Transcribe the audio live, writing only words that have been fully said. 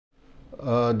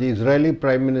The Israeli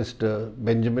Prime Minister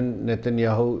Benjamin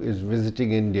Netanyahu is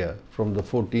visiting India from the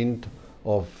 14th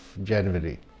of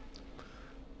January,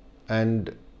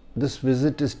 and this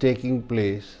visit is taking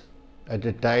place at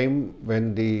a time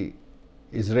when the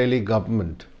Israeli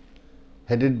government,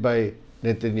 headed by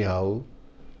Netanyahu,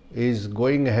 is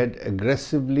going ahead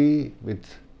aggressively with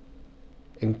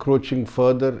encroaching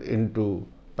further into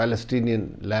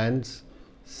Palestinian lands,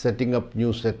 setting up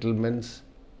new settlements,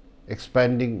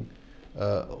 expanding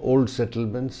old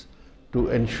settlements to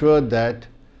ensure that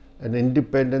an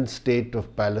independent state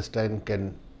of Palestine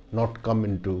can not come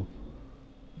into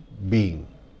being.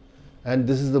 And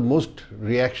this is the most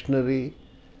reactionary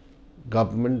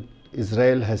government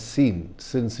Israel has seen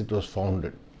since it was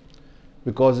founded,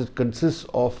 because it consists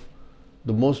of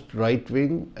the most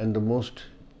right-wing and the most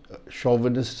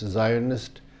chauvinist,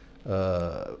 Zionist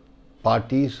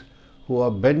parties who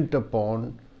are bent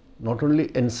upon not only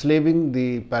enslaving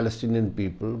the Palestinian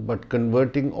people, but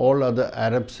converting all other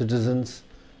Arab citizens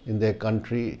in their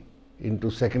country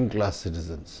into second-class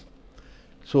citizens.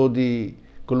 So the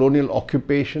colonial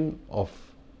occupation of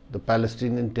the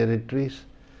Palestinian territories,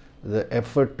 the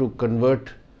effort to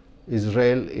convert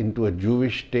Israel into a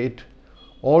Jewish state,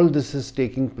 all this is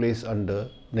taking place under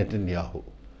Netanyahu.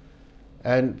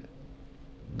 And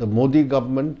the Modi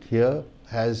government here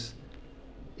has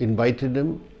invited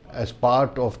him as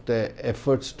part of their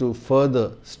efforts to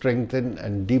further strengthen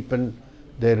and deepen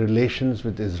their relations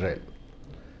with Israel.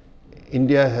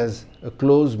 India has a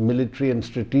close military and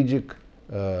strategic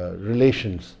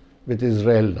relations with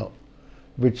Israel now,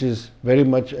 which is very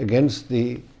much against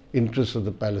the interests of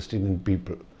the Palestinian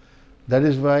people. That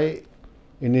is why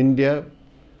in India,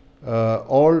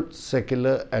 all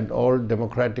secular and all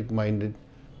democratic-minded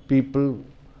people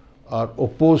are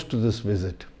opposed to this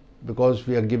visit, because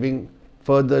we are giving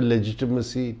further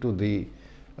legitimacy to the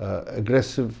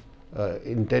aggressive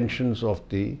intentions of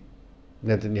the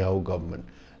Netanyahu government.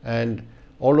 And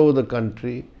all over the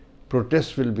country,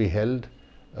 protests will be held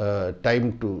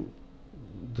timed to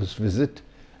this visit,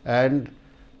 and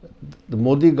the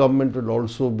Modi government will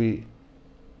also be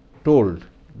told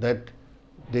that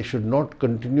they should not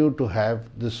continue to have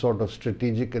this sort of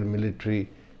strategic and military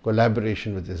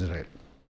collaboration with Israel.